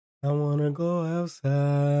I wanna go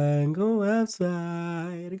outside, go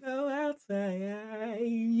outside, go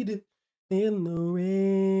outside in the rain.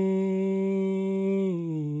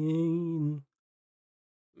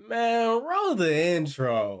 Man, roll the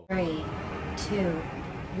intro. 3, 2,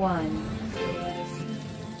 1.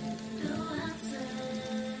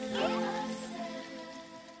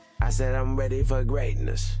 I said I'm ready for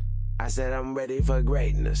greatness. I said I'm ready for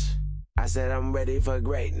greatness. I said I'm ready for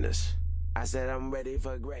greatness. I said I'm ready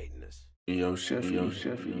for greatness. Yo, chefy,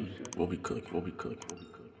 what we cook?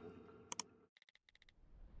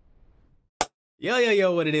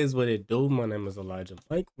 Yo, what it is, what it do? My name is Elijah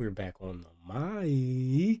Blake. We're back on the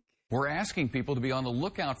mic. We're asking people to be on the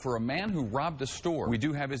lookout for a man who robbed a store. We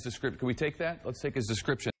do have his description. Can we take that? Let's take his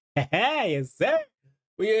description. Hey, yes, sir.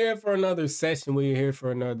 We're here for another session. We're here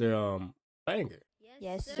for another banger.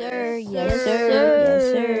 Yes, sir. Yes, sir.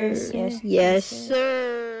 Yes, sir. Yes,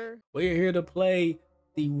 sir. We're here to play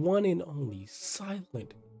the one and only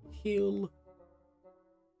Silent Hill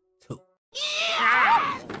 2.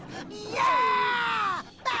 Yes! Yeah!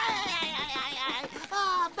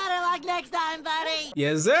 Oh, better luck next time, buddy.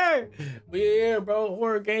 Yes, sir. We're here, bro.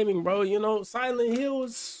 Horror gaming, bro. You know, Silent Hill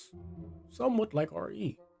is somewhat like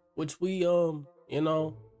RE, which we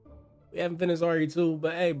we haven't finished RE2,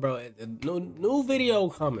 but hey, bro, the new video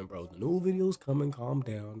coming, bro. The new video's coming. Calm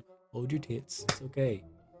down. Hold your tits. It's okay.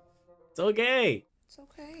 It's okay. It's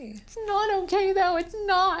okay. It's not okay, though. It's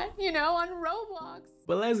not, on Roblox.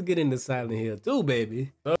 But let's get into Silent Hill 2,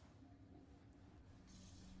 baby.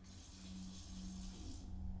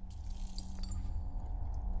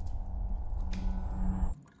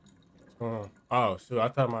 Oh, shoot. I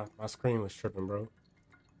thought my screen was tripping, bro.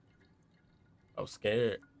 I was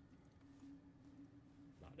scared.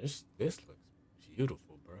 No, this looks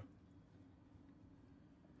beautiful, bro.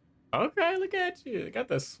 Okay, look at you. Got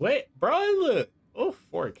the sweat, bro. Look. Oh,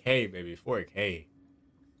 4K, baby. 4K.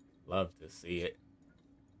 Love to see it.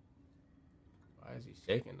 Why is he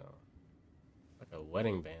shaking, though? Like a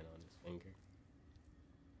wedding band on his finger.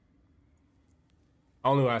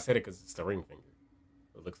 Only why I said it because it's the ring finger.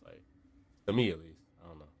 It looks like. To me, at least. I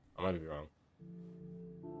don't know. I might be wrong.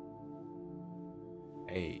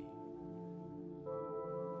 Hey.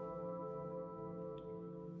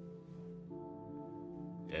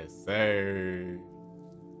 Yes, sir.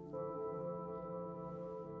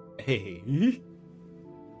 Hey.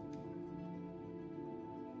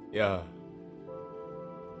 Yeah.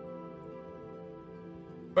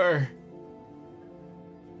 Burr.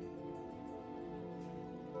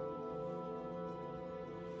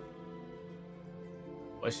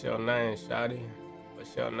 What's your name, shawty?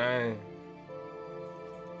 What's your name?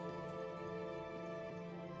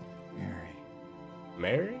 Mary.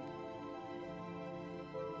 Mary?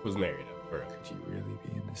 Who's married up for us? Could you really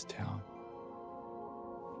be in this town?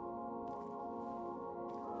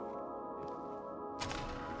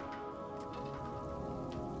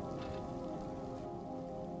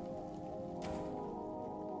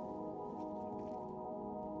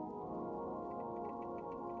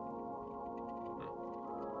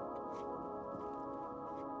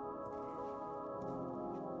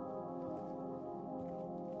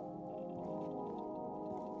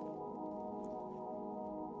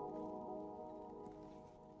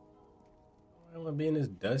 I want to be in this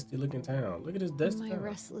dusty looking town. Look at this dusty In my town.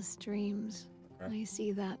 restless dreams, Okay. I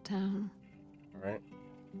see that town. All right.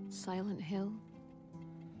 Silent Hill.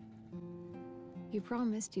 You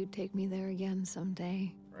promised you'd take me there again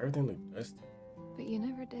someday, Everything looked dusty. but you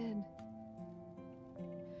never did.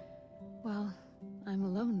 Well, I'm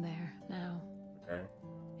alone there now, Okay.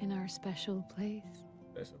 in our special place,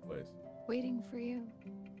 Special place. waiting for you.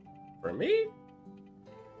 For me?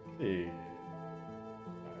 Yeah.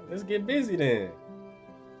 Let's get busy then.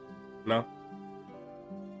 No?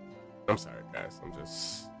 I'm sorry, guys.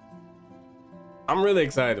 I'm really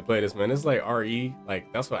excited to play this, man. It's like RE.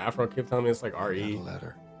 Like, that's what Afro kept telling me. It's like I RE. got a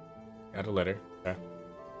letter. Got a letter. Okay.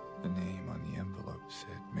 The name on the envelope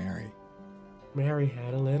said Mary, Mary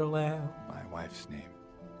had a little lamb. my wife's name.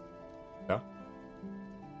 Yeah.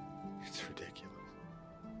 It's ridiculous.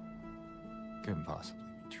 Couldn't possibly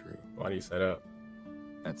be true. Why do you set up?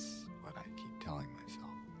 That's what I keep telling myself.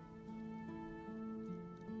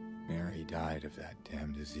 Mary died of that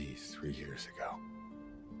damn disease 3 years ago.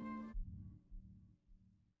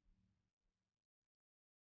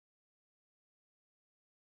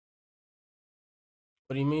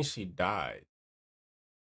 What do you mean she died?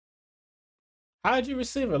 How did you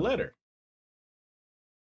receive a letter?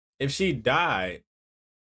 If she died,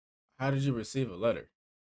 how did you receive a letter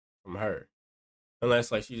from her?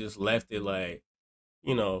 Unless like she just left it like,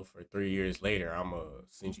 for 3 years later, I'm gonna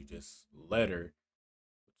send you this letter.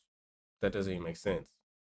 That doesn't even make sense.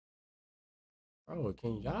 Bro,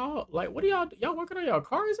 can y'all, like, what are y'all working on y'all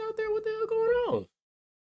cars out there? What the hell going on?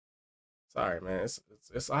 Sorry, man.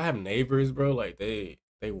 It's I have neighbors, bro. Like, they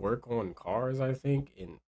work on cars, I think,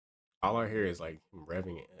 and all I hear is, like, him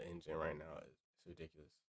revving an engine right now. It's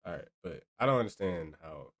ridiculous. All right, but I don't understand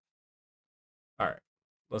how. All right,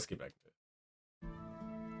 let's get back to it.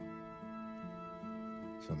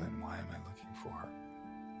 So then why am I looking for her?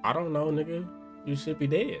 I don't know, nigga. You should be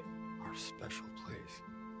dead. Our special place.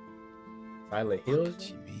 Silent What Hills? did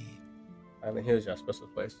she mean? Silent Hills, your special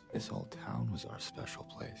place. This whole town was our special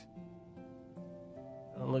place.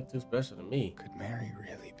 Don't look too special to me. Could Mary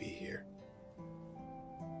really be here?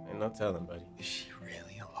 Ain't no telling, buddy. Is she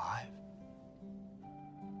really alive?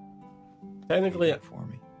 Technically, Waiting for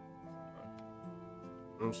me.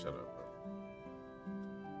 shut up, bro.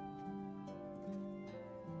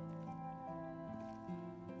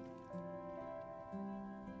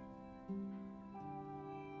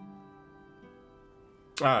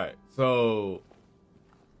 All right, so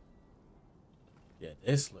yeah,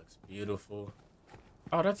 this looks beautiful.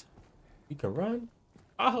 Oh, that's you can run.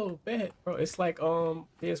 Oh, bet, bro. It's like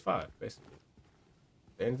PS5 basically.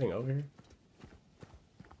 Is there anything over here?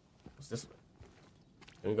 What's this way?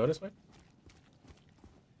 Can we go this way?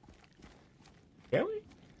 Can we?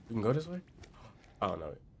 We can go this way? Oh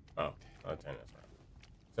no. Oh, I'll turn this around.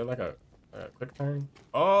 Is there like a quick turn?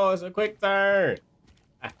 Oh, it's a quick turn.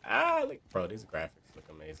 Look, bro, these graphics look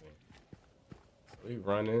amazing. So we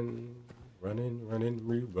running, we running,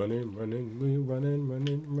 we running, run, running, running.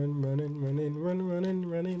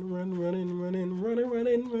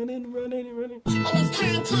 In this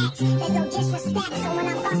context, there's no disrespect, so when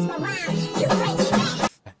I bust my rhyme, you break it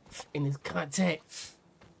back. In this context.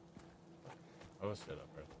 I'm gonna shut up,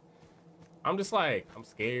 bro. I'm just like, I'm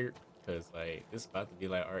scared because like this is about to be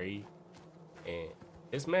like RE, and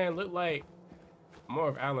this man looked like more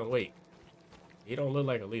of Alan Wake. He don't look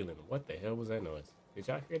like a Leland. What the hell was that noise? Did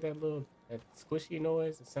y'all hear that squishy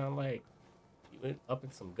noise? It sounded like he went up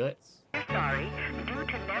in some guts. Sorry, due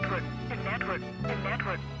to network.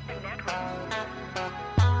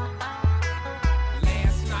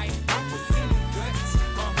 Last night I was in the guts.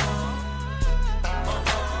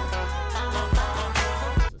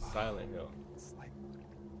 It's a Silent Hill. It's like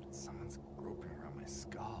someone's groping around my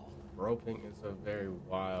skull. Groping is a very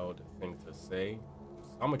wild thing to say.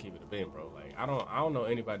 I'm gonna keep it a bin, bro. Like I don't know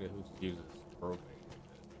anybody who uses groping.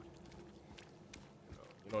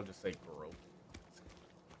 You don't just say grope.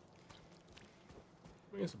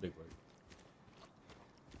 I mean, it's a big word.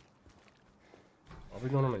 What are we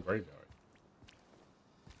going on in the graveyard?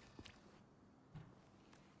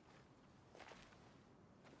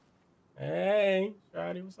 Hey,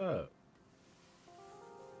 Shawty, what's up?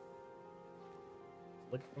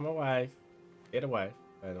 Looking for my wife. Get a wife,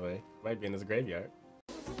 by the way. Might be in this graveyard.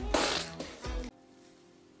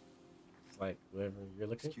 It's like whoever you're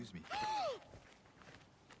looking. Excuse me.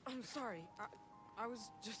 I'm sorry. I was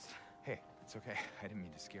just... Hey, it's okay. I didn't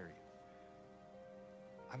mean to scare you.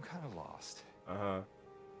 I'm kind of lost. Uh-huh.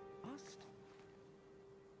 Lost?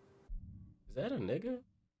 Is that a nigga?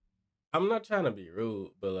 I'm not trying to be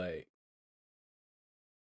rude, but like,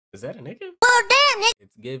 is that a nigga? Oh, damn, nigga.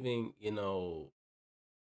 It's giving, you know,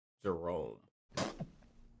 Jerome.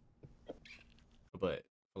 But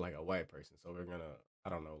for like a white person, so we're gonna, I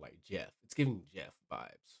don't know, like Jeff. It's giving Jeff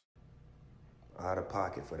vibes. Out of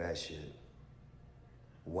pocket for that shit.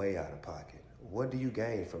 Way out of pocket. What do you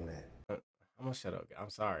gain from that? I'm gonna shut up. I'm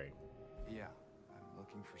sorry. Yeah, I'm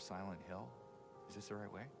looking for Silent Hill. Is this the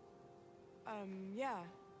right way? Yeah.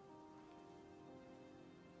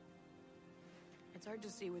 It's hard to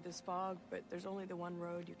see with this fog, but there's only the one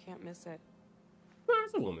road. You can't miss it. Well,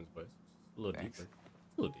 it's a woman's voice. It's a little Thanks. deeper.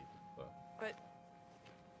 It's a little deeper. But...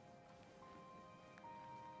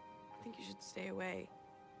 I think you should stay away.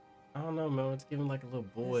 I don't know, man. It's giving like a little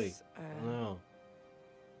boy. This, I don't know.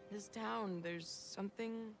 This town, there's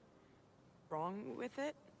something wrong with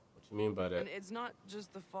it. What you mean by that? And it's not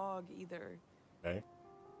just the fog either. Okay.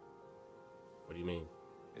 What do you mean?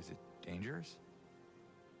 Is it dangerous?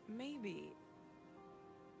 Maybe.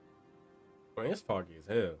 I mean, it's foggy as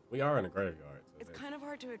hell. We are in a graveyard. So It's kind of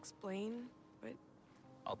hard to explain, but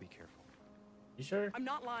I'll be careful. You sure? I'm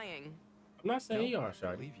not lying. I'm not saying you are, I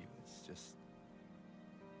Shawty. believe you. It's just...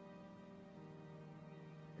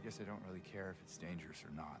 I guess I don't really care if it's dangerous or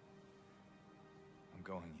not. I'm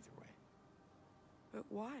going either way. But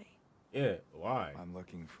why? Yeah, why? I'm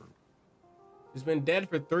looking for He's been dead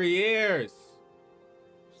for 3 years.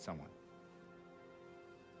 someone.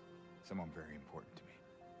 Someone very important to me.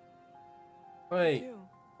 Wait.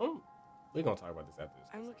 Too. We're gonna talk about this after this.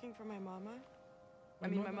 I'm looking for my mama. I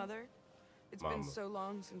mean, my mother. It's been so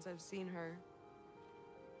long since I've seen her.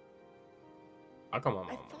 How come my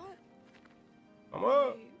mama? I thought Mama.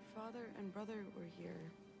 my father and brother were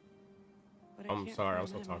here. But I I'm can't sorry, I'm find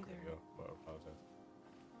so them talkative, either. yo. I apologize.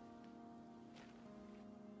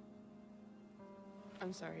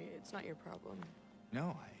 I'm sorry, it's not your problem.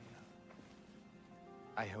 No,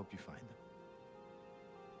 I hope you find them.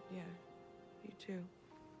 Yeah, you too.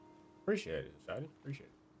 Appreciate it, Shotty. Appreciate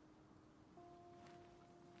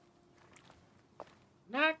it.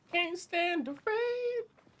 I can't stand the rain.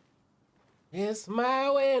 It's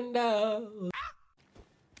my window.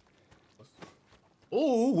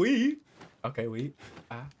 Ooh, we. Okay, we.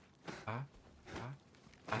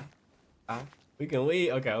 We can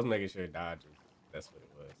we. Okay, I was making sure dodging. That's what it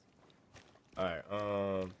was. All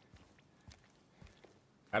right.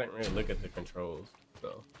 I didn't really look at the controls,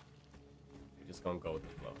 so we're just gonna go with the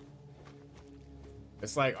flow.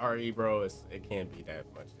 It's like RE, bro. It can't be that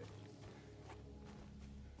much different.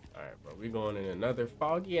 All right, bro. We're going in another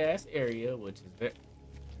foggy ass area, which is that.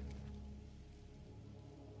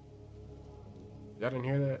 Y'all didn't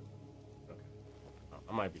hear that? Okay.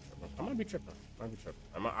 I might be tripping. I might be tripping.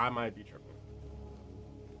 I might be tripping.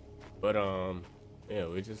 But yeah,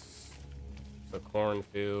 we just it's a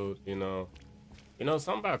cornfield, you know. You know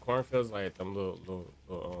something about cornfields, like them little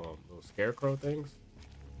scarecrow things.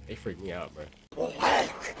 They freak me out, bro.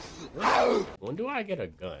 When do I get a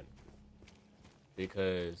gun?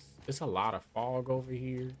 Because it's a lot of fog over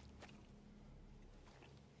here.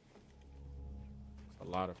 It's a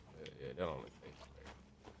lot of yeah, that don't look safe.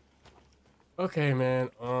 Okay, man.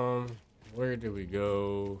 Where do we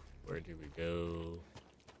go? Where do we go?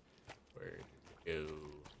 Where do we go?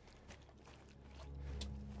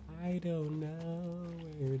 I don't know.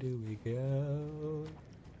 Where do we go?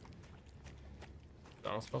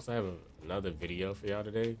 I'm supposed to have another video for y'all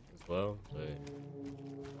today as well, but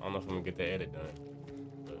I don't know if I'm gonna get the edit done.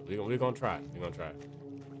 But we're gonna try. We're gonna try.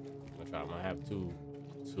 I'm gonna have two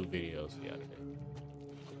videos for y'all today.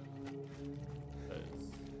 Cause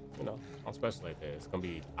you know, I'm special like that. It's gonna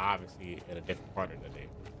be obviously at a different part of the day.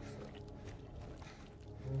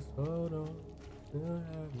 So hold on, still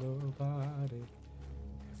have nobody.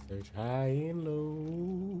 Search high and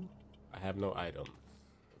low. I have no items.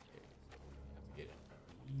 Okay, so I have to get it.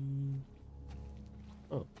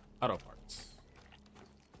 Oh, auto parts.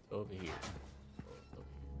 Over here.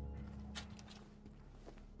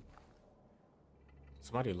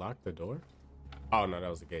 Somebody locked the door? Oh no, that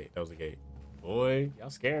was a gate. That was a gate. Boy, y'all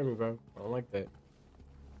scaring me, bro. I don't like that.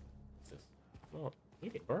 What's this? Oh,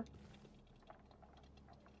 look it, bro.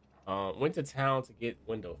 Went to town to get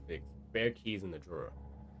window fixed. Spare keys in the drawer.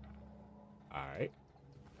 Alright.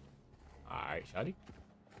 Alright, shawty.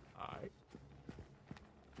 Alright.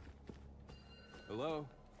 Hello?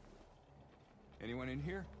 Anyone in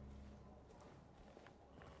here?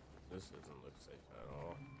 This doesn't look safe at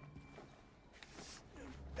all.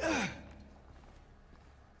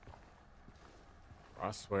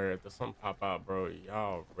 I swear, if there's something pop out, bro,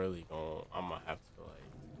 y'all really I'm gonna have to, like,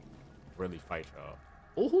 really fight y'all.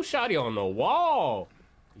 Oh, who shot you on the wall?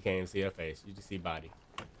 You can't even see her face. You just see body.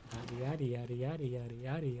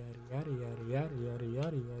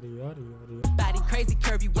 Body crazy,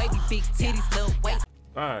 curvy, wavy, big titties, little waist.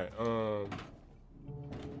 Alright,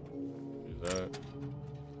 is that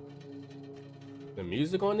the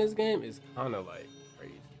music on this game is kind of like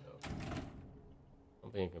crazy though. I'm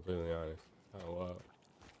being completely honest. It's kind of wild.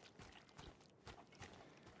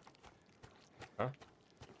 Huh?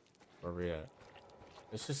 Where we at?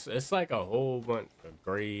 It's like a whole bunch of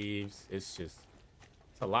graves. It's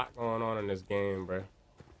a lot going on in this game, bruh.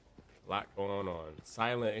 A lot going on.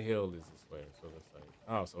 Silent Hill is this way, so it's like,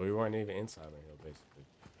 oh, so we weren't even in Silent Hill, basically.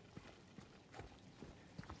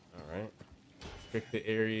 All right. Restricted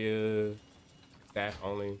area, staff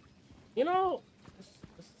only. You know,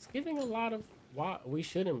 it's giving a lot of why we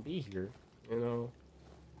shouldn't be here. You know,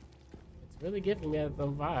 it's really giving me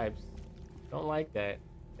them vibes. Don't like that,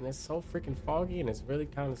 and it's so freaking foggy, and it's really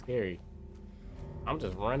kind of scary. I'm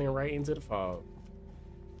just running right into the fog.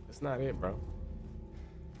 That's not it, bro.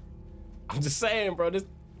 I'm just saying, bro.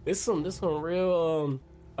 This some real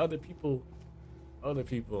other people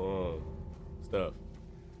stuff.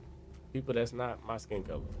 People that's not my skin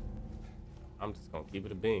color. I'm just gonna keep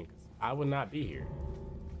it a bean, cause I would not be here.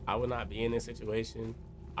 I would not be in this situation.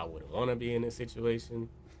 I wouldn't want to be in this situation.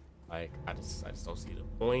 Like I just don't see the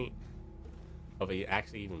point of it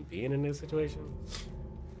actually even being in this situation.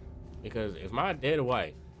 Because if my dead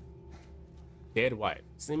wife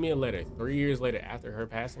sent me a letter 3 years later after her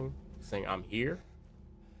passing saying I'm here,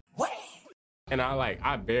 and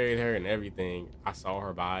I buried her and everything. I saw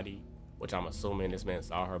her body, which I'm assuming this man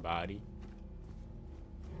saw her body,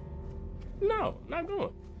 No, not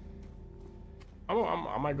going.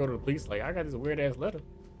 I might go to the police. Like, I got this weird ass letter.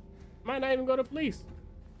 Might not even go to the police.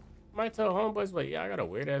 Might tell homeboys, like, yeah, I got a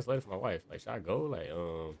weird ass letter from my wife. Like, should I go? Like,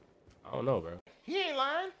 I don't know, bro. He ain't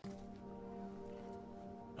lying.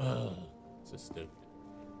 It's just stupid.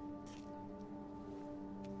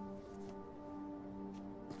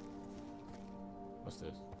 What's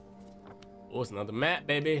this? Oh, it's another map,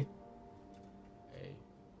 baby. Hey,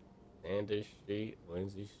 Sanders Street,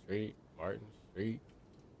 Lindsay Street, Martin Street,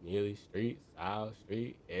 Neely Street, Sile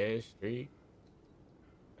Street, Edge Street.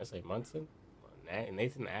 That's like Munson,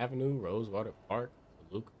 Nathan Avenue, Rosewater Park,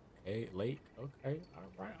 Luke Lake. Okay,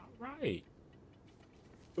 all right.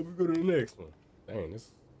 So we go to the next one. Dang,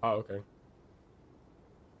 this. Oh, okay.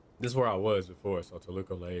 This is where I was before, so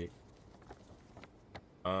Toluca Lake.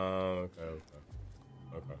 Okay.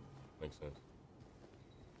 Makes sense.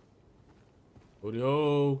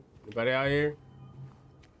 Hootie-ho! Anybody out here?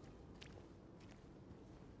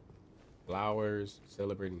 Flowers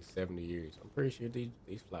celebrating 70 years. I'm pretty sure these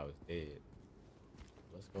flowers dead.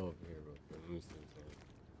 Let's go over here real quick. Let me see what's in.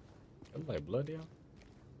 That look like blood, y'all?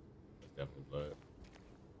 That's definitely blood.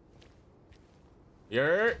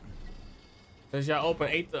 Yer! Since y'all open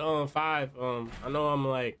 8 to 5, I know I'm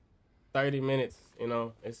like 30 minutes, you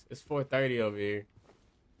know. It's 4:30 over here.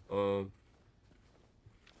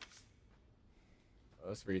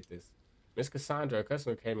 Let's read this. Miss Cassandra, a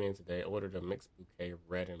customer came in today, ordered a mixed bouquet,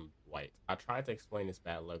 red and white. I tried to explain his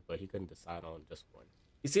bad luck, but he couldn't decide on just one.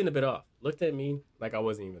 He seemed a bit off, looked at me like I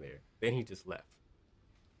wasn't even there. Then he just left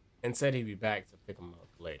and said he'd be back to pick him up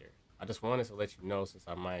later. I just wanted to let you know since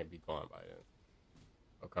I might be gone by then.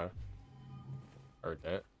 Okay. Heard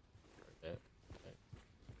that. Okay.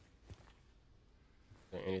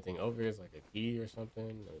 Is there anything over here? Is like a key or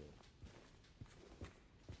something?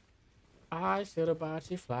 I should have bought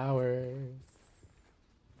you flowers.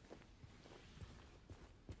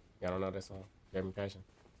 Y'all don't know that song? Gavin Passion.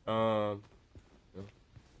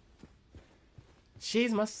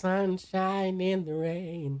 She's my sunshine in the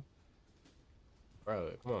rain.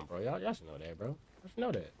 Bro, come on, bro. Y'all should know that, bro. Y'all should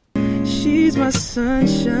know that. She's my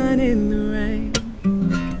sunshine in the rain.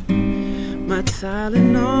 My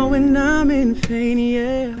Tylenol when I'm in pain,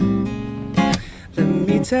 yeah. Let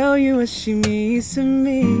me tell you what she means to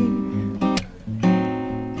me.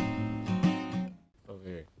 Over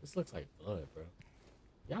here. This looks like blood, bro.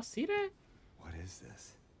 Y'all see that? What is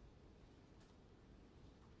this?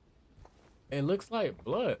 It looks like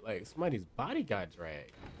blood. Like somebody's body got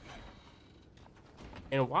dragged.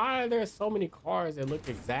 And why are there so many cars that look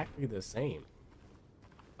exactly the same?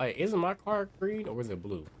 Like, isn't my car green or was it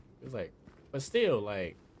blue? It's like, but still,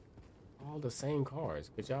 like, all the same cars.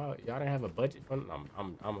 Cause y'all didn't have a budget for them.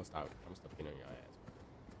 I'm gonna stop. I'm stopping on your ass.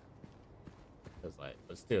 Cause like,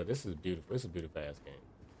 but still, this is beautiful. This is a beautiful ass game.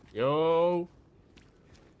 Yo,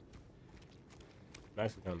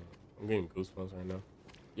 nice kind of. I'm getting goosebumps right now.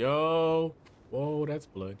 Yo, whoa, that's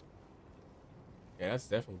blood. Yeah, that's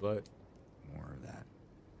definitely blood. More of that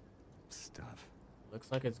stuff.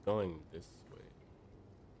 Looks like it's going this way.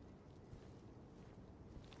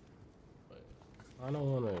 But I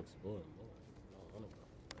don't want to explore more. I don't want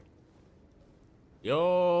to go.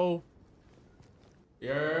 Yo!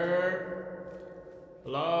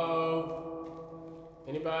 Hello?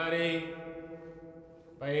 Anybody?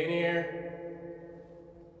 Anybody in here?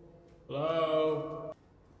 Hello?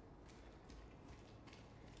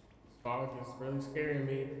 This fog is really scaring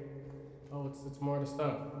me. Oh, it's more of the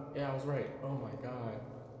stuff. Yeah, I was right. Oh my god.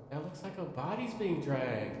 That looks like a body's being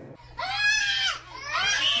dragged.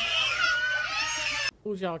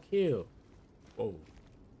 Who's y'all killed? Whoa.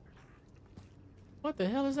 What the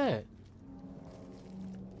hell is that?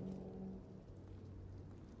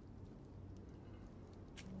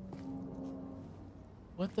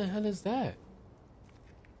 What the hell is that?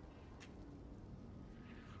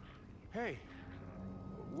 Hey,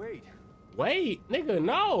 wait. Wait, nigga,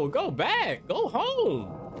 no, go back, go home.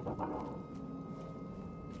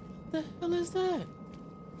 What the hell is that?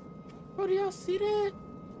 Bro, do y'all see that?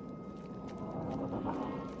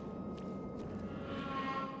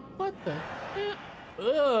 What the hell?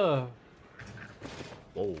 Ugh.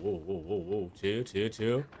 Whoa. Chill.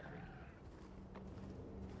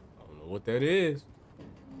 I don't know what that is.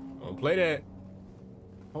 Don't play that.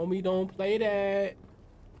 Homie, don't play that.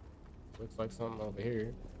 Looks like something over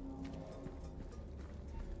here.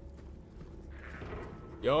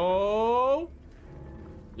 Yo!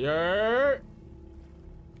 Yeah!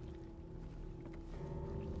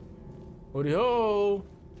 Hootie ho!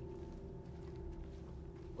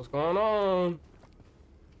 What's going on?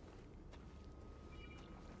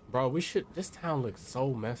 Bro, this town looks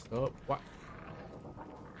so messed up.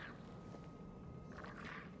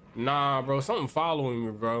 Nah, bro. Something following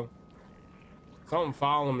me, bro. Something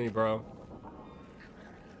following me, bro.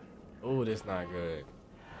 Oh, this not good.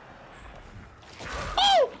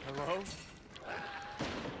 Oh! Hello?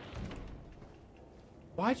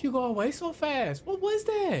 Why'd you go away so fast? What was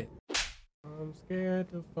that? I'm scared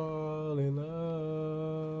to fall in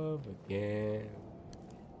love again.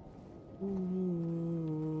 Ooh,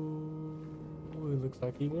 it looks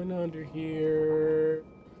like he went under here.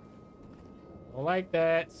 I don't like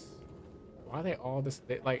that. Why are they all this?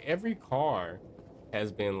 Like every car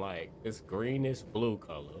has been like this greenish blue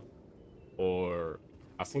color, or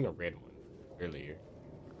I seen a red one earlier.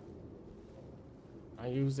 Can I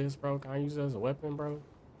use this, bro? Can I use it as a weapon, bro?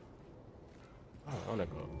 I don't wanna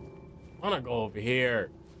go. I wanna go over here.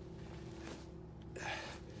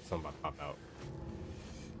 Somebody pop out.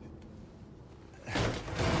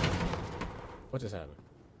 What just happened?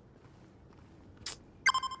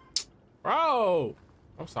 Bro!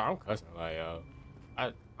 I'm sorry, I'm cussing like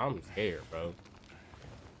I'm scared, bro.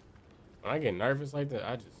 When I get nervous like that,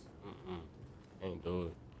 I just can't do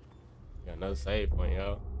it. Got another save point,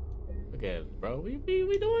 yo. Look at us, bro. We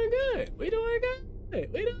doing good. We doing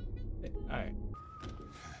good. We doing good. Alright.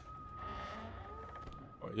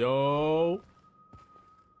 Yo.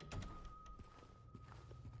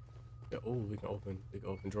 Yeah, oh, we can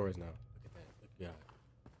open drawers now. Look at that. Look at that.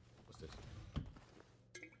 What's this?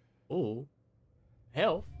 Oh,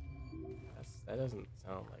 health. That doesn't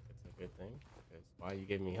sound like it's a good thing. Because why are you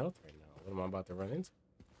giving me health right now? What am I about to run into?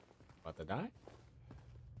 About to die?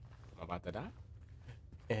 Am I about to die?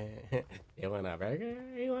 You want a burger?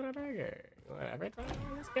 You want a burger? You want a french fry?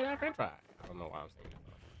 Let's get a french fry. I don't know why I'm saying that.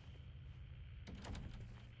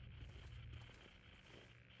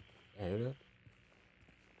 Yeah, hear that?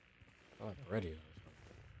 I like the radio.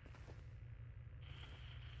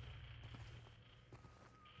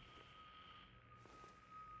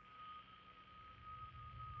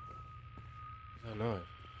 What's that noise?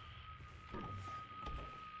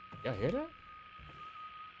 Y'all hear that?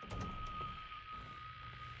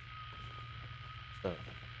 What's that?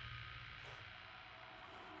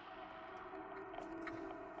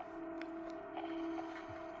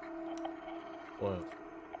 What?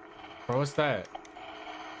 Bro, what's that?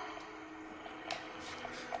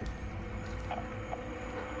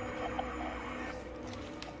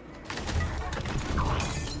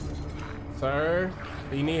 Sir,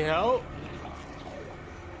 do you need help?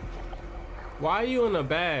 Why are you in a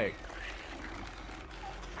bag?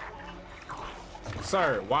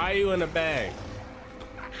 Sir, why are you in a bag?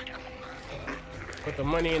 Put the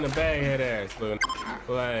money in the bag, head ass, little.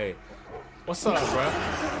 Like, what's up, bro?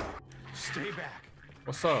 Stay back.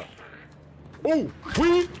 What's up? Ooh,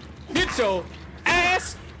 we get your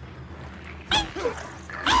ass.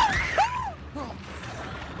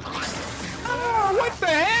 Oh, what the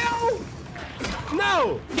hell?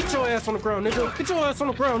 No! Get your ass on the ground, nigga. Get your ass on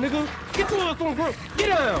the ground, nigga. Get your ass on the ground. Get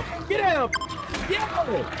down. Get down.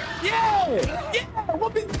 Yeah. Yeah. Yeah.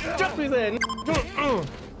 What be drop his ass?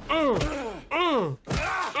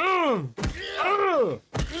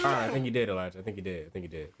 Alright, I think you did, Elijah. I think you did.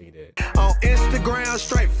 On Instagram,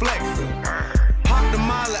 straight flexing. Pop the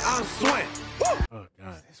molly, I'm sweating. Oh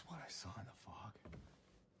god. Is this what I saw in the fog?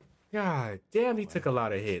 God damn, he took a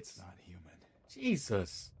lot of hits. Not human.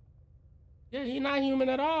 Jesus. Yeah, he's not human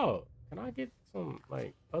at all. Can I get some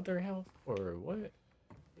like other health or what?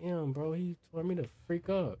 Damn, bro, he told me to freak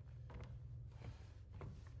up.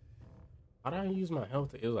 How do I use my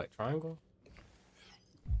health? It was like triangle.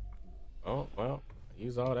 Oh well, I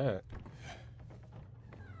use all that.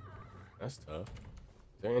 That's tough.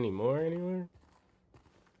 Is there any more anywhere?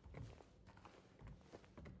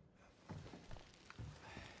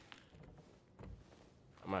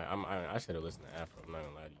 I should have listened to Afro. I'm not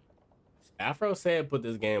gonna lie to you. Afro said put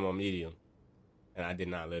this game on medium, and I did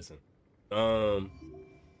not listen. You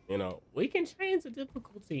know, we can change the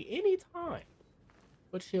difficulty anytime.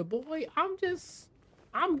 But your boy, I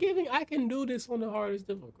can do this on the hardest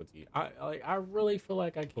difficulty. I really feel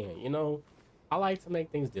like I can. You know, I like to make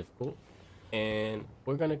things difficult, and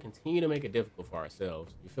we're gonna continue to make it difficult for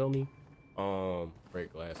ourselves. You feel me?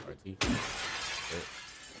 Break glass RT.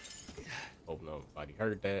 Hope nobody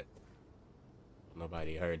heard that.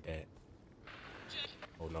 Nobody heard that.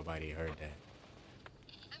 Oh, nobody heard that.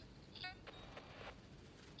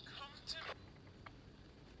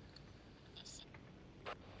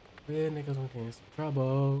 Yeah, niggas on cancel.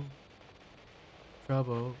 Trouble.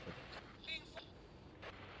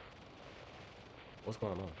 What's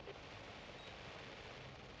going on?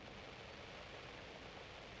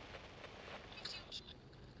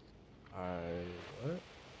 What?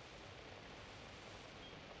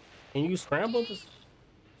 Can you scramble this?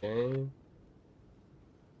 James.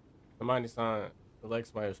 Somebody was trying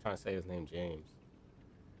to say his name James.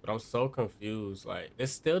 But I'm so confused. Like,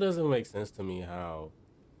 this still doesn't make sense to me how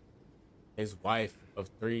his wife of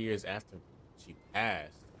 3 years after she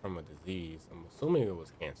passed from a disease, I'm assuming it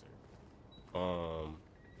was cancer,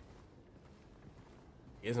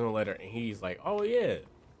 gives him a letter and he's like, oh yeah,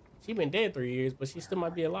 she been dead 3 years, but she still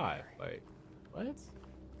might be alive. Like, what?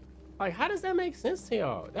 Like, how does that make sense to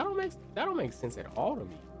y'all? That don't make sense at all to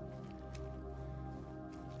me.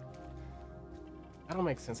 That don't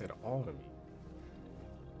make sense at all to me.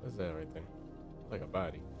 What's that right there? Like a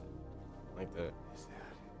body. Like that.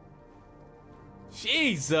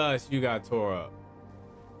 Jesus, you got tore up.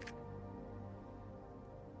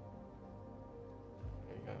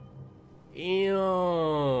 There you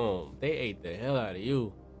go. Damn. They ate the hell out of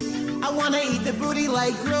you. I wanna eat the booty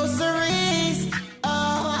like groceries. Oh,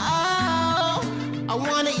 oh. I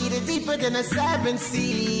wanna eat it deeper than the 7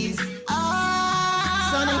 seas. Oh,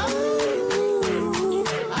 Sonny, ooh,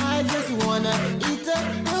 I just wanna eat the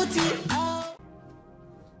booty. Oh.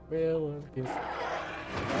 Real kiss.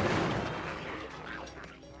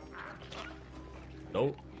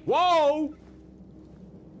 Nope. Whoa!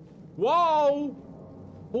 Whoa!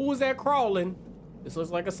 Who was that crawling? This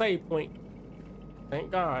looks like a save point. Thank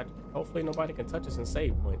God. Hopefully nobody can touch us in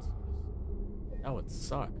save points. That would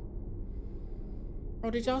suck.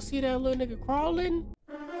 Bro, did y'all see that little nigga crawling?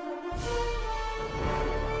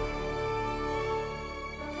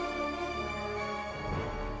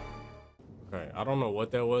 Okay, I don't know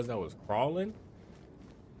what that was crawling.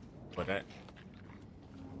 But that...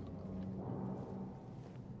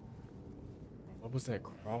 What was that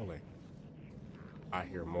crawling? I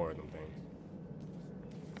hear more of them things.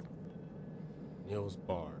 Nils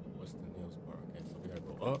Bar. What's the Nils Bar? Okay, so we gotta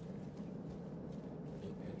go up.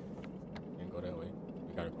 Can't go that way.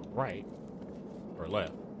 We gotta go right or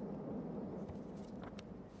left.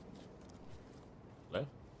 Left?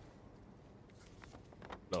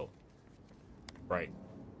 No. Right.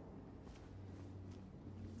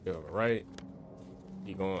 Go right.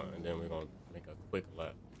 Keep going, and then we're gonna make a quick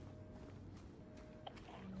left.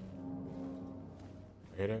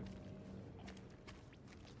 Hear that?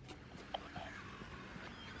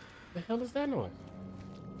 The hell is that noise?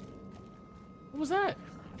 What was that?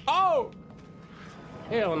 Oh!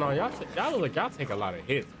 Hell no, y'all look like y'all take a lot of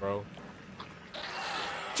hits, bro.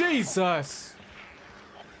 Jesus!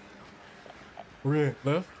 Right,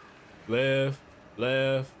 left, left,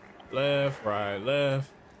 left, left, right,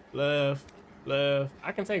 left, left, left.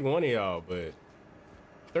 I can take one of y'all, but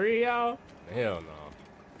 3 of y'all? Hell no.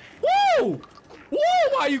 Woo! Woo!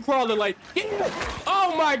 Why you crawling like?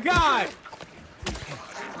 Oh my God!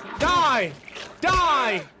 Die!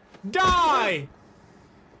 Die! Die!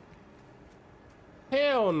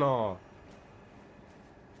 Hell no!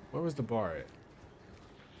 Where was the bar at?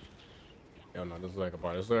 Hell no! This is like a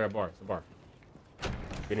bar. This is like a bar. It's a bar.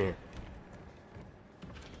 Get in here.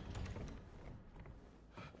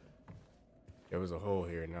 There was a hole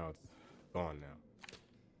here. Now it's gone now.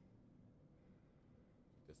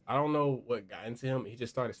 I don't know what got into him. He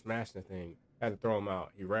just started smashing the thing. Had to throw him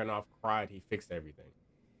out. He ran off, cried. He fixed everything.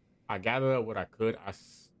 I gathered up what I could. I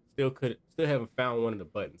still haven't found one of the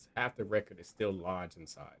buttons. Half the record is still lodged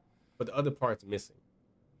inside, but the other part's missing.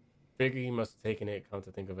 Figure he must have taken it. Come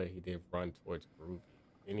to think of it, he did run towards Groovy.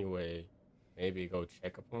 Anyway, maybe go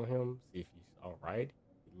check up on him, see if he's all right.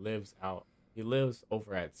 He lives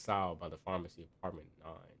over at Sal by the pharmacy, apartment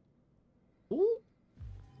 9.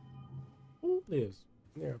 Who lives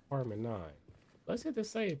near apartment 9? Let's hit the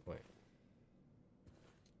save point.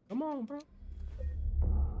 Come on, bro.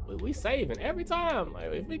 We saving every time.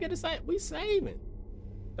 Like, if we get a save, we saving.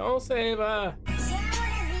 Don't save. You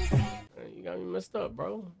got me messed up,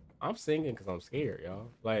 bro. I'm singing because I'm scared, y'all.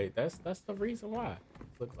 Like, that's the reason why.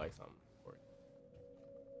 It looks like something important.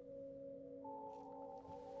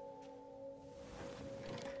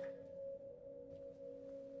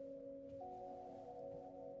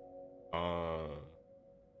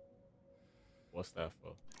 What's that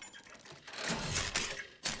for?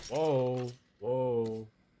 Whoa, whoa.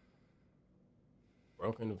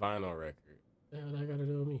 Broken vinyl record. What the hell that gotta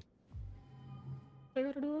do with me? What that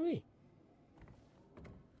gotta do with me?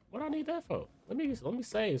 What I need that for? Let me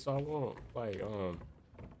save so I won't, like,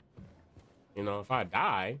 you know, if I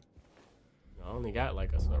die, I only got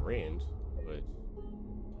like a syringe, but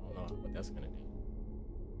I don't know what that's gonna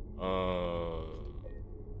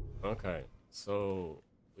do. Okay, so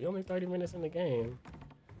we only 30 minutes in the game.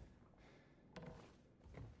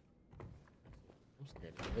 I'm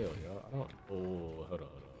scared to hell, y'all. I don't. Oh, hold on.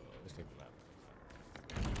 Let's take the map.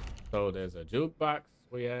 So there's a jukebox.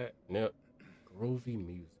 Where you at? Nip. groovy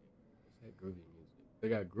music. What's that groovy music? They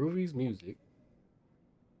got Groovy's music.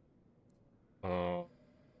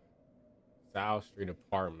 South Street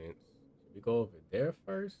Apartments. Should we go over there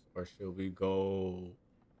first, or should we go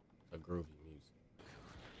to groovy music?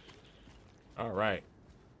 All right.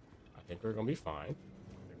 I think we're gonna be fine.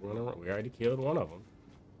 We already killed one of them.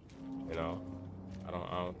 You know, I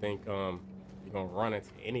don't think you're gonna run into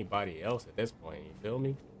anybody else at this point. You feel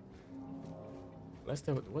me?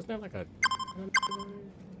 Wasn't there like a?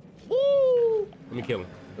 Woo! Let me kill him.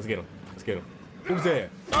 Let's get him. Let's get him. Who's there?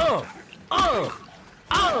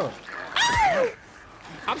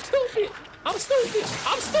 I'm stupid. I'm stupid.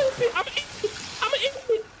 I'm stupid. I'm an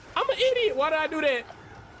idiot. I'm an idiot. Why did I do that?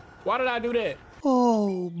 Why did I do that?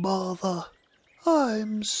 Oh, bother.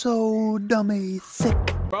 I'm so dummy thick.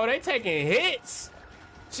 Bro, they taking hits.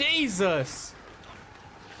 Jesus.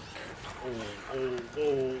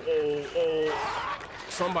 Oh.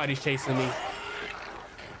 Somebody's chasing me.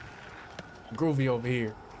 Groovy over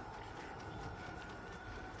here.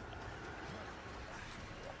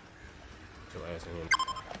 Put your ass in here.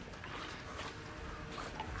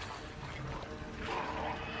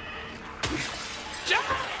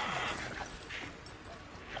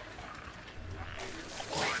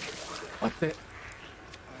 What the?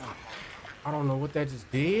 I don't know what that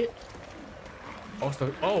just did.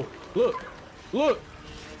 Oh, look. Look.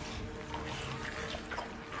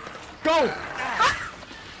 Go.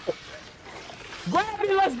 Grab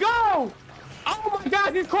me, let's go. Oh my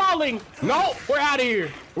God, he's crawling. No, we're out of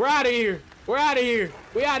here. We're out of here. We're out of here.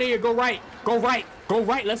 We out of here. Go right. Go right. Go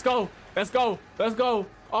right. Let's go. Let's go. Let's go.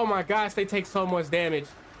 Oh my gosh, they take so much damage.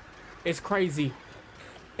 It's crazy.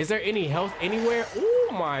 Is there any health anywhere? Oh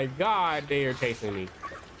my God, they are chasing me.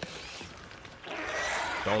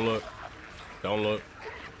 Don't look. Don't look.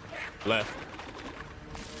 Left.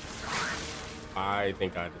 I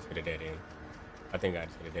think I just hit a dead end. I think I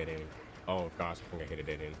just hit a dead end. Oh gosh, I think I hit a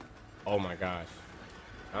dead end. Oh my gosh.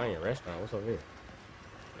 Italian restaurant. What's over here?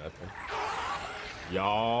 Nothing.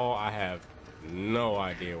 Y'all, I have no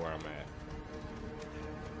idea where I'm at.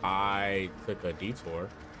 I took a detour.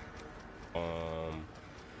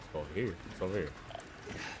 Let's go over here. What's over here?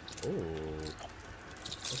 Oh.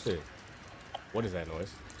 What's it? What is that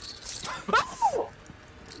noise?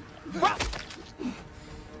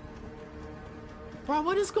 Bro,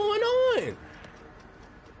 what is going on?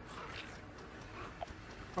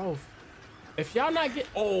 Bro, if y'all not get,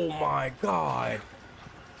 oh my God.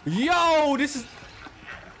 Yo, this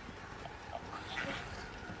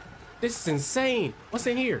is insane. What's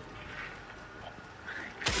in here?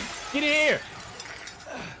 Get in here.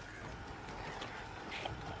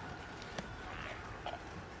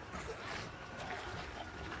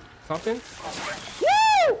 Something?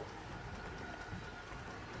 Woo!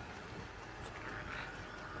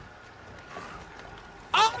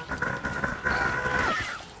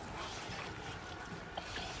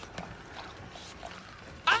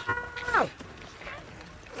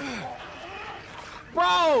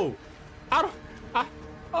 Bro!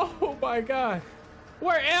 Oh my God.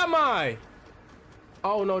 Where am I?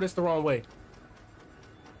 Oh no, this is the wrong way.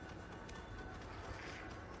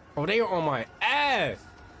 Oh, they are on my ass.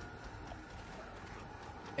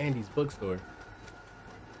 Andy's bookstore.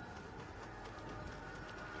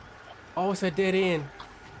 Oh, it's a dead end.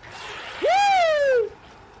 Woo!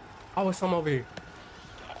 Oh, it's some over here.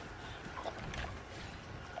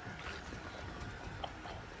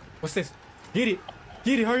 What's this? Get it.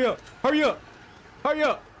 Get it. Hurry up. Hurry up. Hurry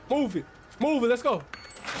up. Move it. Move it. Let's go.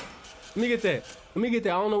 Let me get that. Let me get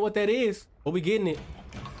that. I don't know what that is, but we getting it.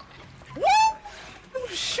 Woo!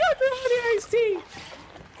 Shut the iced tea.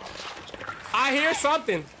 I hear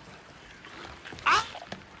something. Ah!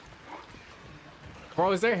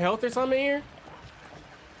 Bro, is there health or something here?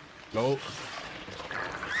 Nope.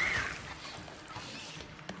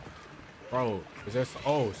 Bro, is there some,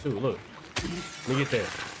 oh shoot, look. Let me get that.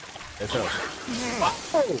 Let's go.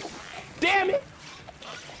 Oh! Damn it!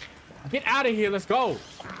 Get out of here, let's go.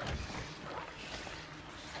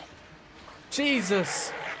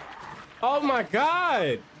 Jesus. Oh my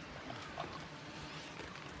God.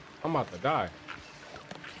 I'm about to die.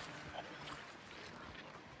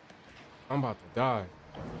 I'm about to die.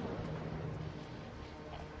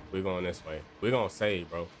 We're going this way. We're gonna save,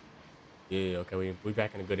 bro. Yeah, okay, we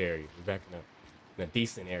back in a good area. We back in a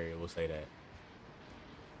decent area, we'll say that.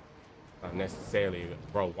 Not necessarily,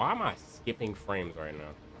 bro. Why am I skipping frames right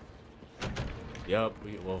now? Yup,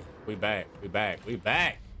 we back. We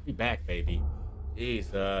back, baby.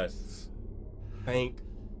 Jesus. Thank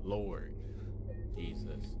Lord.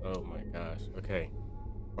 Jesus. Oh my gosh. Okay.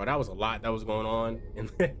 Bro, that was a lot that was going on.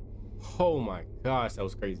 And oh my gosh, that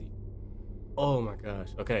was crazy. Oh my gosh.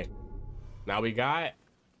 Okay. Now we got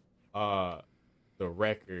the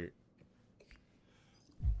record.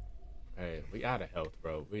 Hey, we out of health,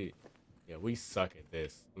 bro. We suck at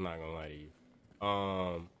this. I'm not gonna lie to you.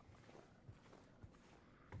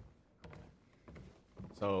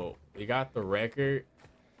 So we got the record.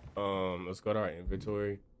 Let's go to our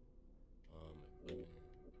inventory. Equipment,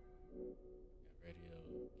 radio,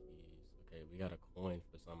 keys. Okay, we got a coin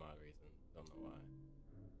for some odd reason. Don't know why.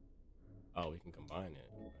 Oh, we can combine it.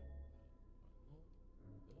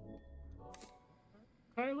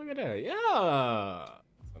 Okay, look at that. Yeah.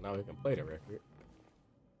 So now we can play the record.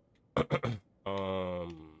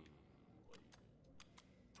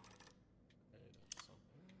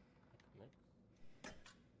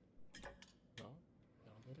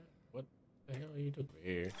 What the hell are you doing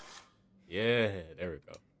here? Yeah, there we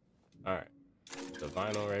go. All right, the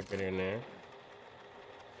vinyl record in there.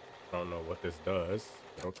 I don't know what this does,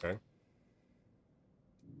 but okay.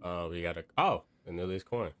 We got the Nilly's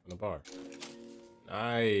coin from the bar.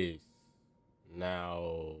 Nice.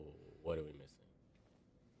 Now, what are we missing?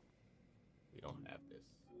 We don't have this.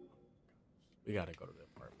 We gotta go to the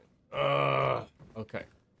apartment. Okay.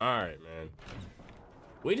 All right, man.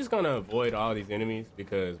 We just gonna avoid all these enemies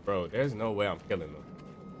because, bro, there's no way I'm killing them.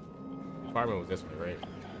 The apartment was this way, right?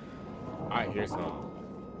 I hear something.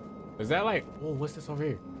 Is that like, oh, what's this over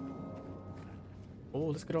here? Oh,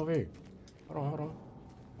 let's get over here. Hold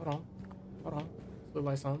on. Look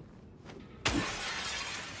like something.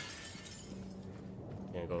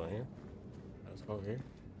 Can't go in here. Let's go over here.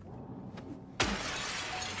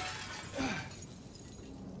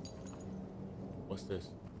 What's this?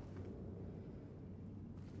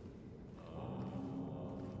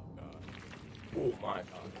 Oh my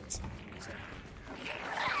god.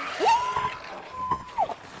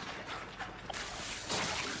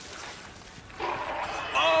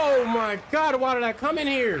 Oh my god, why did I come in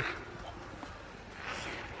here?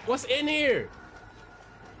 What's in here?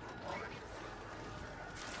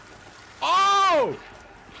 Oh!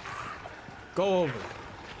 Go over.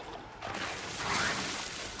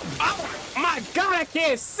 Oh my god, I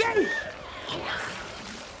can't see!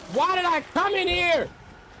 Why did I come in here?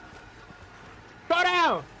 Go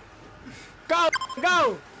down! Go!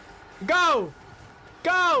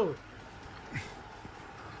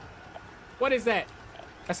 What is that?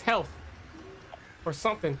 That's health. Or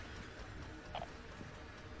something.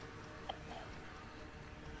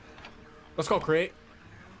 Let's go, Craig.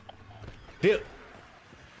 Dip.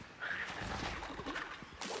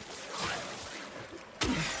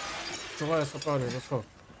 So let's go. Let's go.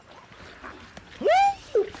 Woo!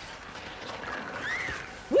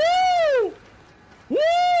 Woo!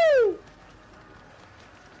 Woo!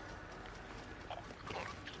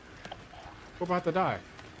 We're about to die.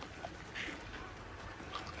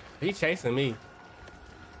 He chasing me.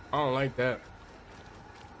 I don't like that.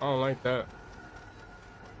 Oh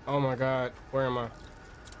my god, where am I?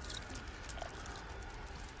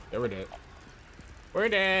 Yeah, we're dead. We're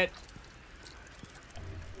dead.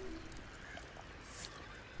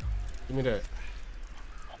 Give me that.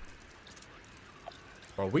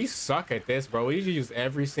 Bro, we suck at this, bro. We usually use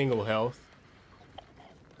every single health.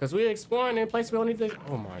 Because we're exploring in places we don't need to.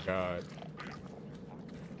 Oh my god.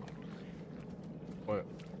 What?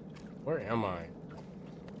 Where am I?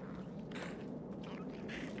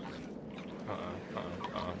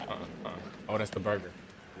 Oh, that's the burger.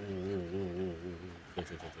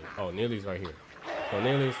 Oh, Neely's right here. Oh,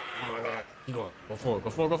 Neely's. Oh my god. Keep going. Go forward.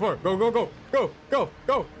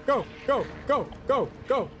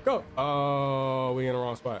 Go. Oh, we in the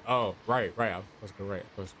wrong spot. Oh, right. Let's go right.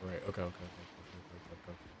 Okay.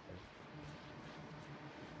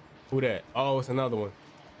 Who that? Oh, it's another one.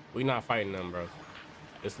 We not fighting them, bro.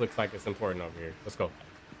 This looks like it's important over here. Let's go.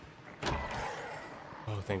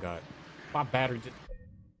 Oh, thank God. My battery just...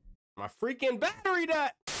 My freaking battery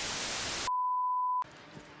died!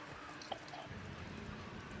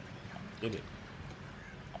 Get it.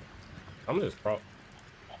 I'm just pro.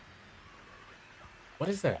 What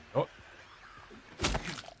is that? Oh.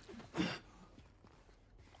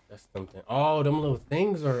 That's something. Oh, them little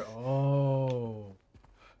things are... Oh.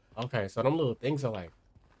 Okay, so them little things are like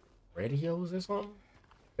radios or something?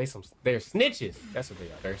 They're snitches. That's what they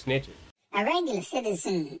are. They're snitches. A regular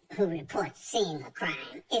citizen who reports seeing a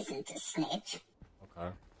crime isn't a snitch. Okay.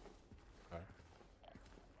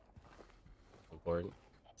 Important.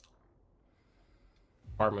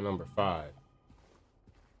 Apartment number 5.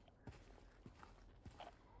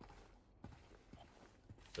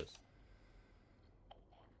 This.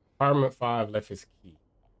 Apartment 5 left his key.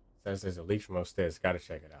 Says there's a leak from upstairs. Gotta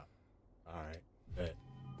check it out. Alright.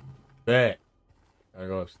 Bet. Gotta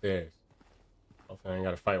go upstairs. Hopefully I ain't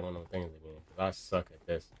gotta fight one of those things again, because I suck at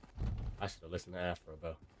this. I should have listened to Afro,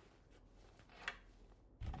 bro.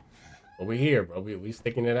 But we here, bro. We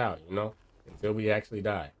sticking it out, you know? Until we actually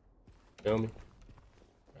die. Feel me?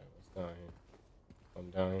 Alright, what's down here? I'm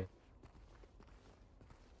down here.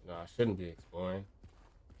 No, I shouldn't be exploring.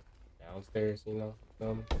 Downstairs, you know?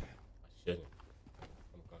 Feel me? I shouldn't.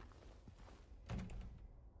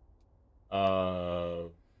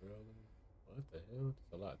 Really? What the hell?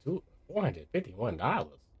 That's a lot too. $451.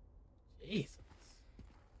 Jesus.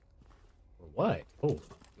 For what? Oh,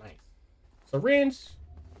 nice. Syringe.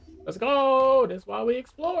 Let's go. That's why we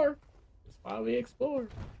explore. That's why we explore.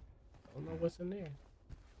 I don't know what's in there.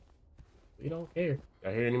 We don't care.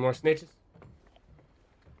 Y'all hear any more snitches?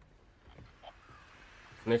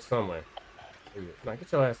 Snitch somewhere. Now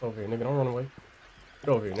get your ass over here, nigga. Don't run away. Get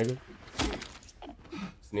over here, nigga.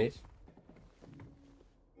 Snitch.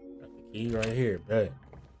 Got the key right here, bet.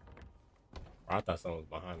 I thought someone was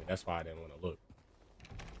behind me. That's why I didn't want to look.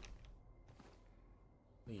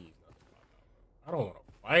 Please, nothing pop out, bro. I don't want to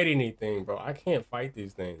fight anything, bro. I can't fight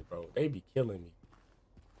these things, bro. They be killing me.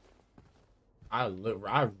 I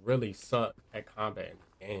really suck at combat in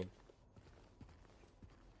this game.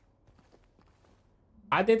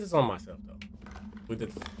 I did this on myself, though. We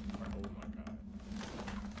did this. Oh, my God.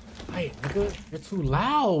 Hey, nigga, you're too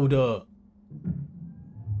loud. Oh,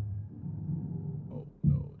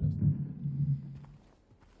 no. That's not good.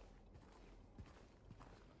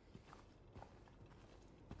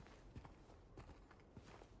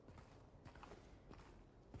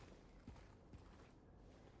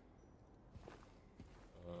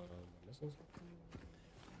 Missing something?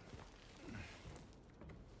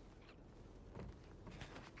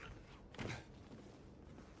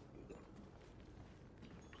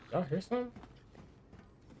 Y'all hear something?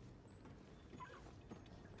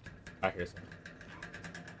 I hear something.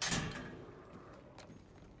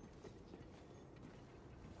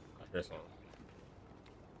 I hear something.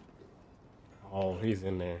 Oh, he's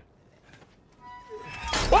in there.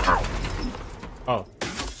 Wow! Oh.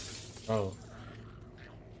 Oh.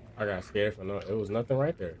 I got scared for no. It was nothing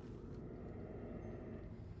right there.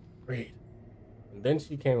 Great. And then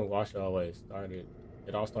she came and washed it all away.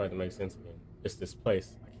 It all started to make sense again. It's this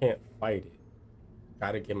place. I can't fight it.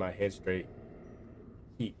 Gotta get my head straight.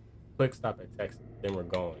 Keep. Click stop at text. Then we're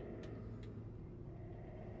going.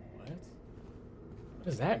 What? What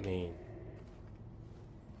does that mean?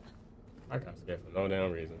 I got scared for no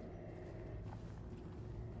damn reason.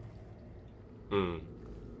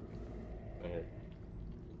 There.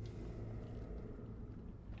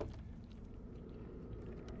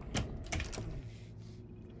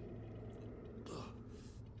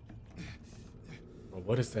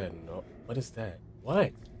 What is that? No. What is that?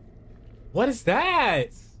 What? What is that?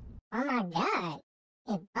 Oh my God.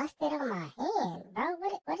 It busted on my hand, bro.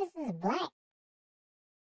 What is this black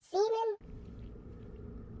semen?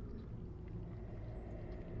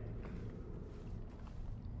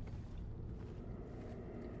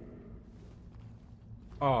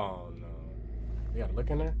 Oh no. We gotta look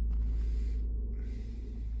in there?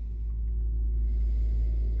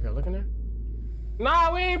 We gotta look in there?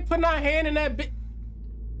 Nah, we ain't putting our hand in that bit.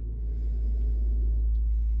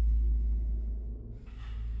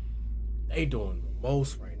 They doing the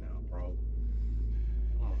most right now, bro.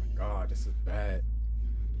 Oh my God, this is bad.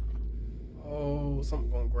 Oh, something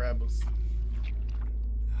gonna grab us.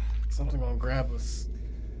 Something gonna grab us.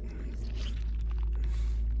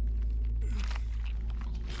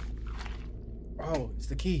 Oh, it's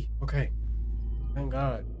the key. Okay. Thank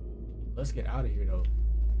God. Let's get out of here, though.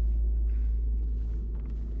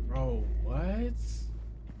 Bro, what?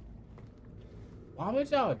 Why would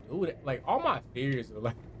y'all do that? Like, all my fears are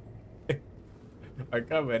like are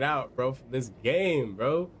coming out, bro, from this game,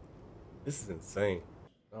 bro. This is insane.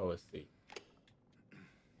 Oh, let's see.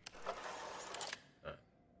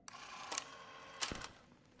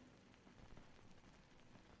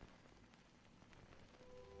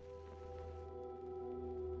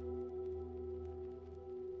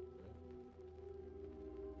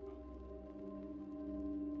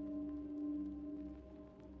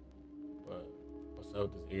 What's up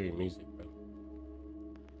with this eerie music, bro?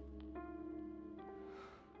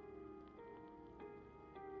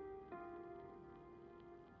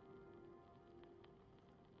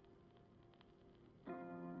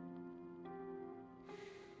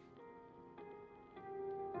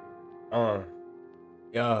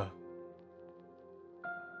 Yeah.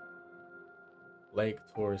 Lake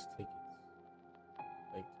tourist tickets.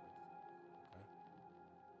 Lake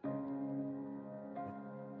tourist. Okay.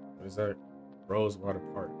 What is that? Rosewater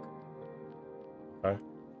Park. Okay.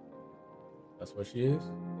 That's what she is?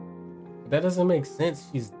 That doesn't make sense.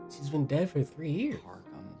 She's been dead for 3 years. Park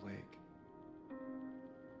on the lake.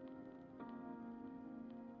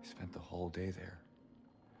 We spent the whole day there.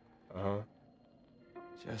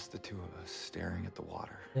 Just the two of us staring at the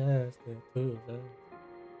water. Yes, the two of us.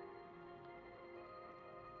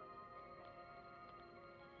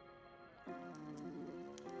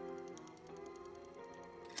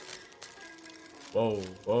 Whoa,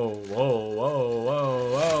 whoa, whoa, whoa,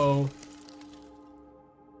 whoa, whoa.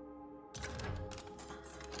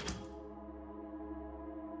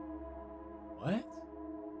 What?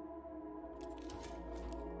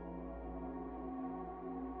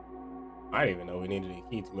 I didn't even know we needed a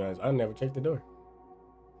key, to be honest. I never checked the door.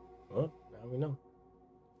 Well, now we know.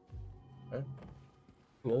 Okay.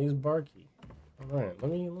 Millie's bar key. Alright,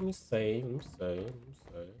 let me save. This. Okay,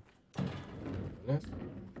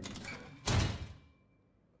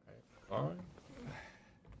 fine.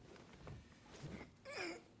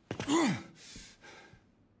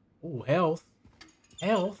 Ooh, health.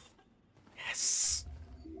 Health. Yes.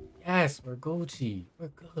 Yes, we're Gucci.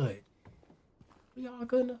 We're good. We all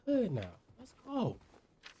good in the hood now. Let's go.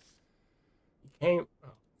 He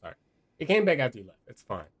came back after you left. It's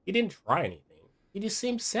fine. He didn't try anything. He just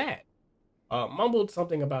seemed sad. Mumbled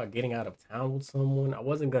something about getting out of town with someone. I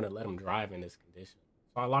wasn't gonna let him drive in this condition,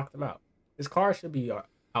 so I locked him out. His car should be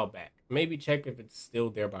out back. Maybe check if it's still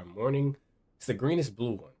there by morning. It's the greenish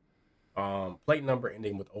blue one. Plate number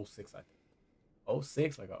ending with 06, I think.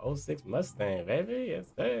 06, like a 06 Mustang, baby.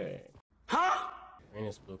 Yes, sir. Huh?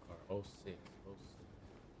 Greenish blue car. 06.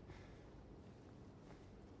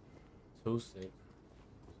 26.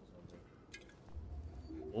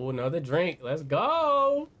 Oh, another drink. Let's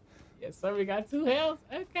go. Yes, sir. We got 2 health.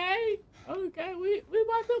 Okay. Okay. We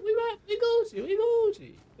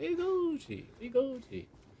Gucci.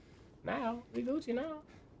 Now, we Gucci now.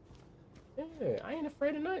 Yeah, I ain't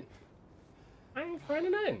afraid of nothing.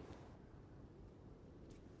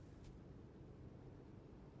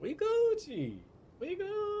 We Gucci.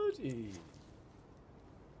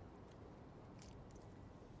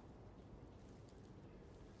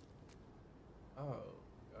 Oh,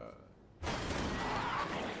 God.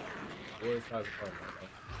 Where's how's the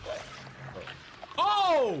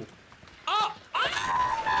Oh! Oh!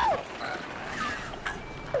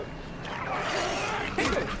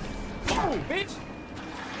 Move, bitch!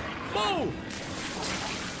 Move!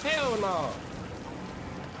 Hell no!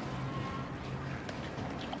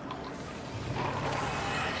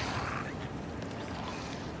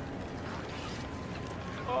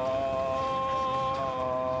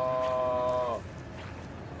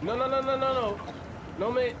 No.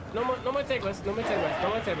 No more take less. No more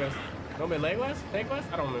legless? Take less?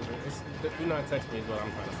 I don't remember. Do not touch me is what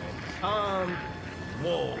I'm trying to say.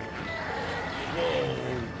 Whoa.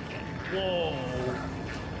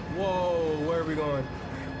 Where are we going?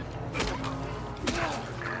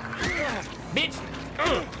 Bitch!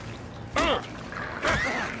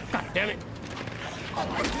 God damn it.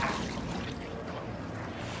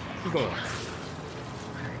 Keep going.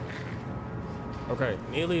 Okay,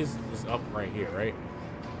 Neely's is up right here, right?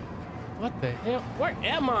 What the hell? Where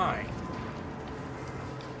am I?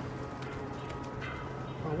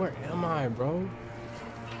 Bro, where am I, bro?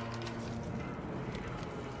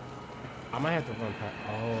 I might have to run past.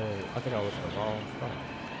 Oh, I think I was in the wrong spot.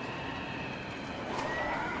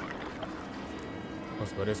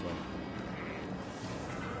 Let's go this way.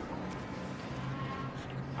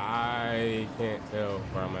 I can't tell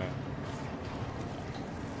where I'm at.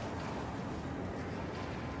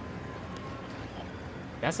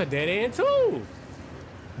 That's a dead end too.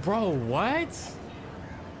 Bro, what?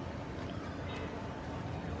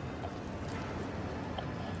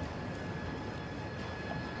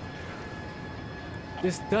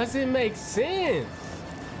 This doesn't make sense.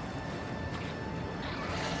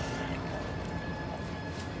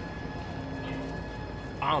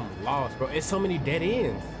 I'm lost, bro. It's so many dead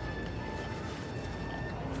ends.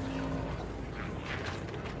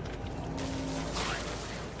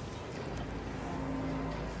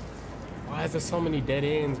 Why is there so many dead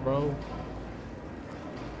ends, bro?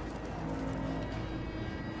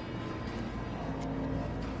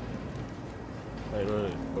 Wait,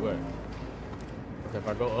 go back. Okay, if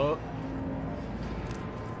I go up.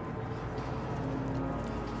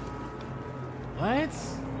 What?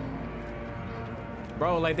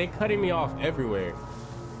 Bro, like they cutting me off everywhere.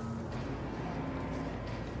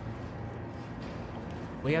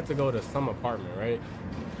 We have to go to some apartment, right?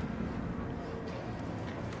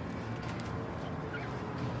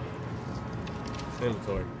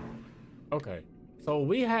 Inventory. Okay, so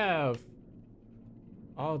we have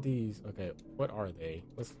all these. Okay, what are they?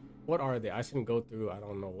 What are they? I shouldn't go through. I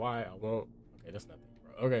don't know why. I won't. Okay, that's nothing,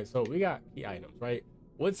 bro. Okay, so we got key items, right?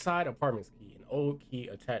 Woodside Apartments key. An old key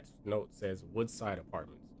attached note says Woodside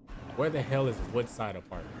Apartments. Where the hell is Woodside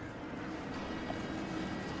Apartments?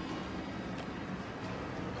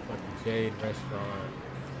 Fucking Jade Restaurant,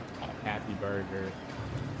 Happy Burger,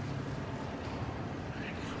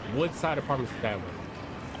 Woodside Apartments family.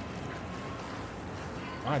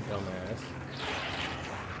 My dumb ass.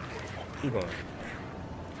 Keep going.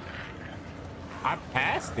 I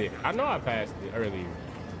passed it. I know I passed it earlier.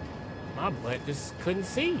 My butt just couldn't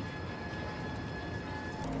see.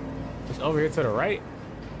 It's over here to the right.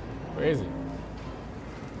 Where is it?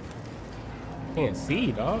 Can't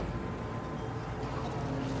see, dog.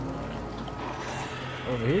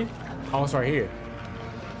 Over here? Oh, it's right here.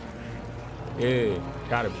 Yeah,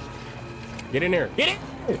 gotta be. Get in there. Get in!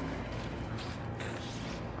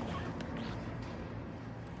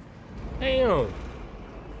 Damn.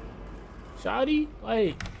 Shawty,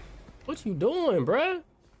 like, what you doing, bruh?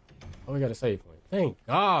 Oh, we got a save point. Thank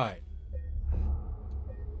God.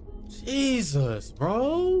 Jesus,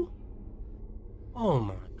 bro. Oh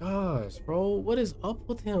my gosh, bro. What is up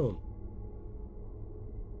with him?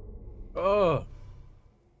 Oh.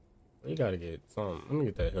 We gotta get some. Let me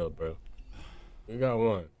get that help, bro. We got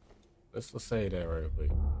one. Let's say that right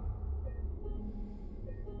quick.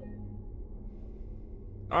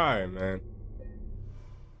 Alright, man.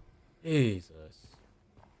 Jesus.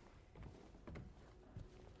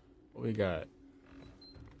 What we got?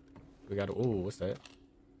 We got, ooh, what's that?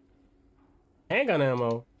 Handgun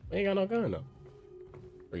ammo. We ain't got no gun though.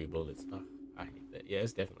 3 bullets. Oh, I hate that. Yeah,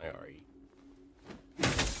 it's definitely RE.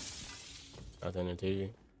 Nothing in the TV.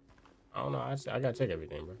 I don't know. I gotta check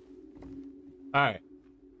everything, bro. Alright.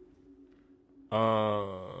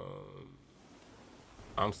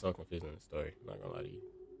 I'm so confused in the story. I'm not gonna lie to you.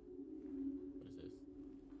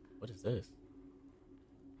 What is this?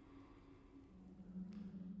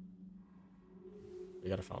 We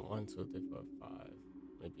gotta find 1, 2, 3, 4, 5.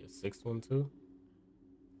 Maybe a 6th one too.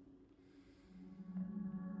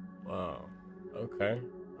 Wow. Okay.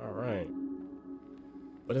 All right.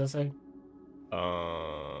 What did I say?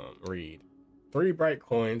 Read. 3 bright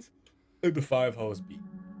coins and the 5 hoes beat.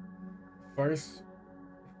 First,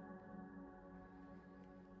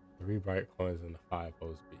 3 bright coins and the 5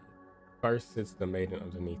 hoes beat. First sits the maiden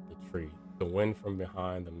underneath the tree. The wind from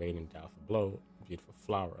behind the maiden doubtful blow. A beautiful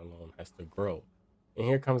flower alone has to grow. And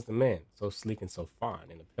here comes the man, so sleek and so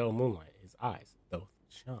fine. In the pale moonlight, his eyes doth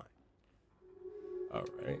shine. All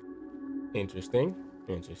right. Interesting.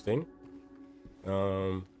 Interesting.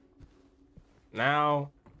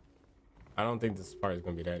 Now, I don't think this part is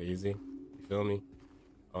gonna be that easy. You feel me?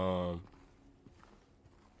 So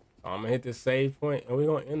I'm gonna hit this save point, and we're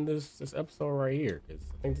gonna end this episode right here, because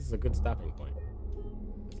I think this is a good stopping point.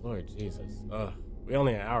 Lord Jesus. We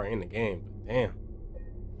only an hour in the game, but damn.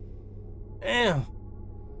 Damn.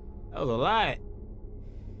 That was a lot.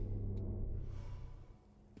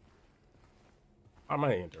 I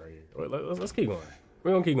might end it right here. Wait, let's keep going.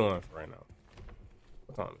 We're gonna keep going for right now.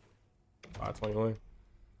 What time? 5:21.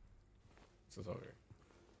 What's this over here?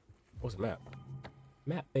 What's the map?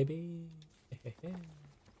 Map, baby.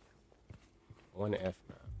 1F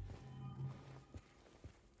map.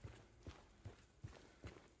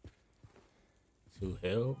 To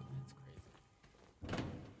hell? That's crazy.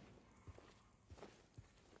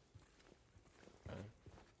 Okay.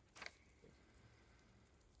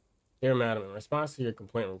 Dear madam, in response to your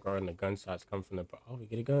complaint regarding the gunshots come from the... Oh, we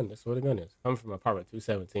get a gun. That's what a gun is. Come from apartment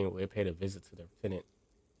 217, where we paid a visit to the tenant.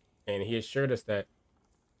 And he assured us that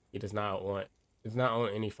he does not own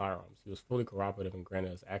any firearms. He was fully cooperative and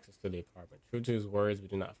granted us access to the apartment. True to his words, we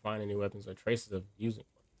did not find any weapons or traces of using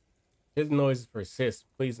one. If his noises persist,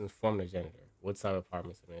 please inform the janitor. Woodside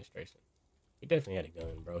Apartments Administration. He definitely had a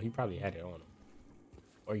gun, bro. He probably had it on him.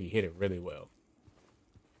 Or he hit it really well.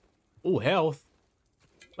 Ooh, health.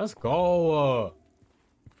 Let's go.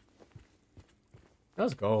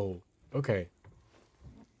 Let's go. Okay.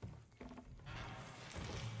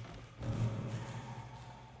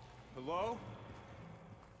 Hello?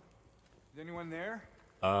 Is anyone there?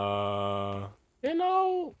 You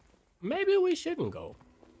know, maybe we shouldn't go.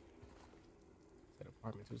 It's at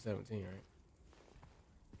apartment 217, right?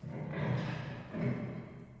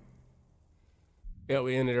 Yeah,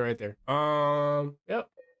 we ended it right there. Yep.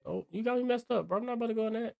 Oh, you got me messed up, bro. I'm not about to go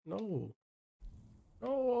in that. No.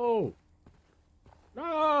 No.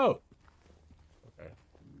 No. Okay.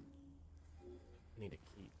 I need a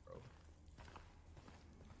key, bro.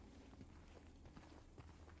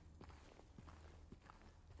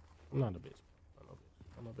 I'm not a bitch. I'm no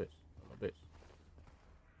bitch. I'm no bitch. I'm no bitch.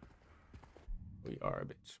 are a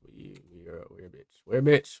bitch. We're a bitch. We're a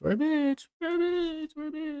bitch. We're a bitch. We're a bitch. We're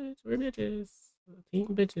a bitch. We're bitches. Team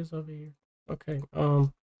bitches over here. Okay.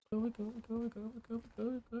 Go.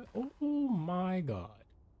 Oh my god.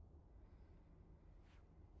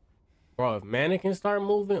 Bro, if mannequins start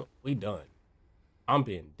moving, we done. I'm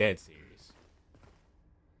being dead serious.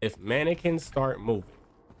 If mannequins start moving,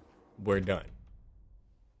 we're done.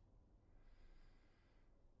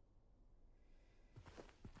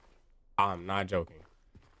 I'm not joking.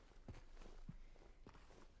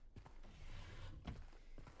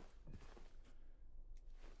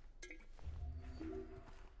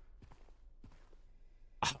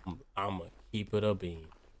 I'm gonna keep it a bean.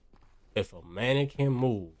 If a mannequin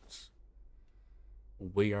moves,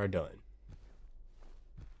 we are done.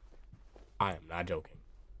 I am not joking.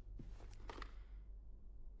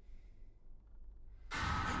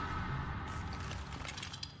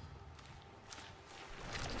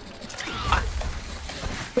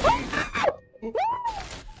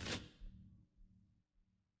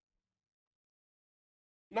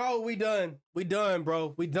 No, we done. We done,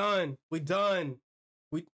 bro. We done. We done.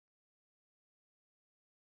 We.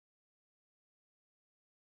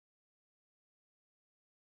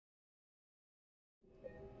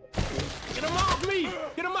 Get him off me!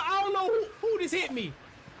 Get him! I don't know who just hit me.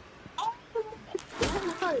 Oh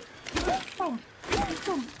my God.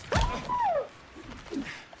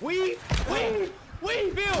 We,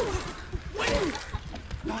 Bill! Wait!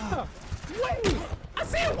 Wait! I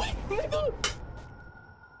said wait, nigga!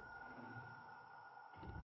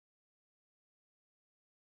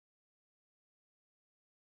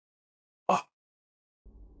 Oh.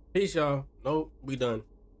 Peace, y'all. Nope, we done.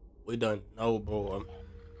 We done. No, bro.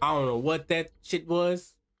 I don't know what that shit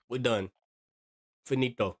was. We done.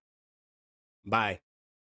 Finito. Bye.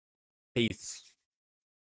 Peace.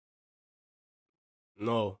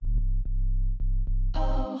 No.